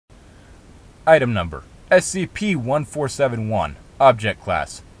Item Number SCP-1471. Object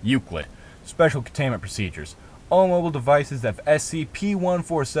Class Euclid. Special Containment Procedures. All mobile devices that have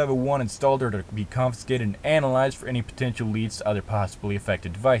SCP-1471 installed are to be confiscated and analyzed for any potential leads to other possibly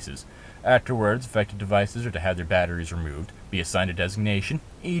affected devices. Afterwards, affected devices are to have their batteries removed, be assigned a designation,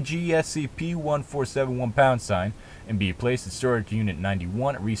 e.g. SCP-1471 #, and be placed in Storage Unit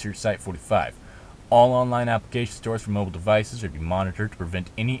 91 at Research Site 45. All online application stores for mobile devices are to be monitored to prevent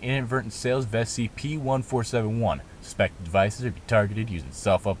any inadvertent sales of SCP-1471. Suspected devices are to be targeted using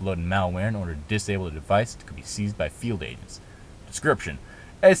self-uploaded malware in order to disable the device that could be seized by field agents. Description: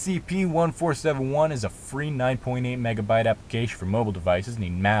 SCP-1471 is a free 9.8 megabyte application for mobile devices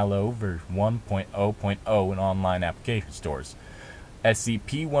named MalO ver1.0.0 in online application stores.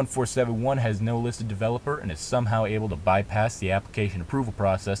 SCP-1471 has no listed developer and is somehow able to bypass the application approval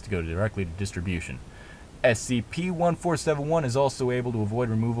process to go directly to distribution. SCP-1471 is also able to avoid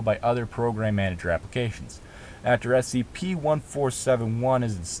removal by other program manager applications. After SCP-1471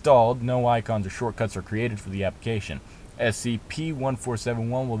 is installed, no icons or shortcuts are created for the application.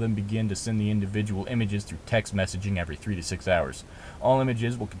 SCP-1471 will then begin to send the individual images through text messaging every 3 to 6 hours. All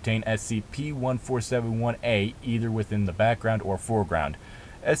images will contain SCP-1471-A either within the background or foreground.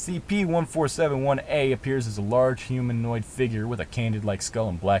 SCP-1471-A appears as a large humanoid figure with a candid-like skull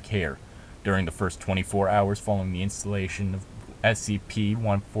and black hair. During the first 24 hours following the installation of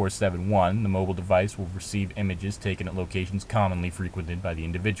SCP-1471, the mobile device will receive images taken at locations commonly frequented by the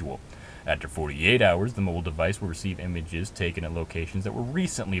individual. After 48 hours, the mobile device will receive images taken at locations that were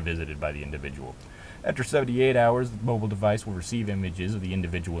recently visited by the individual. After 78 hours, the mobile device will receive images of the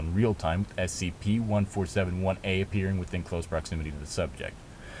individual in real time, with SCP-1471-A appearing within close proximity to the subject.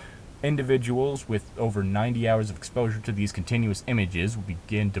 Individuals with over 90 hours of exposure to these continuous images will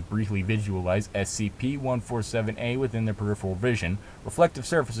begin to briefly visualize SCP-147-A within their peripheral vision, reflective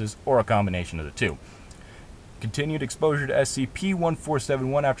surfaces, or a combination of the two. Continued exposure to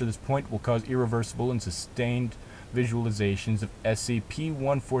SCP-1471 after this point will cause irreversible and sustained visualizations of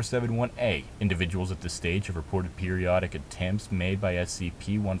SCP-1471-A. Individuals at this stage have reported periodic attempts made by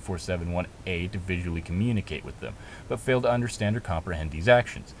SCP-1471-A to visually communicate with them, but fail to understand or comprehend these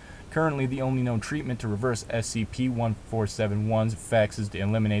actions. Currently, the only known treatment to reverse SCP-1471's effects is to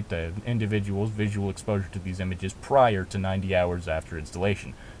eliminate the individual's visual exposure to these images prior to 90 hours after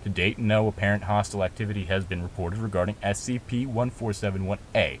installation. To date, no apparent hostile activity has been reported regarding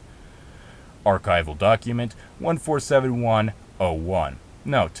SCP-1471-A. Archival Document 1471-01.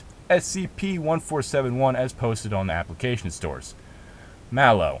 Note: SCP-1471 as posted on the application stores.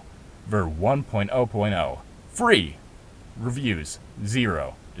 MalO ver1.0.0. Free. Reviews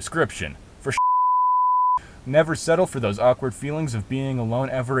 0. Description: for never settle for those awkward feelings of being alone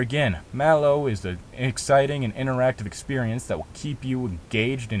ever again. MalO is an exciting and interactive experience that will keep you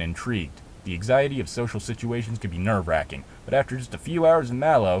engaged and intrigued. The anxiety of social situations can be nerve-wracking, but after just a few hours in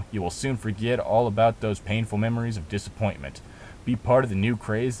MalO, you will soon forget all about those painful memories of disappointment. Be part of the new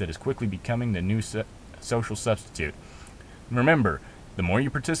craze that is quickly becoming the new social substitute. Remember, the more you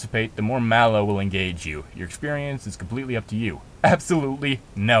participate, the more MalO will engage you. Your experience is completely up to you. Absolutely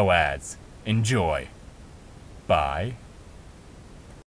no ads. Enjoy. Bye.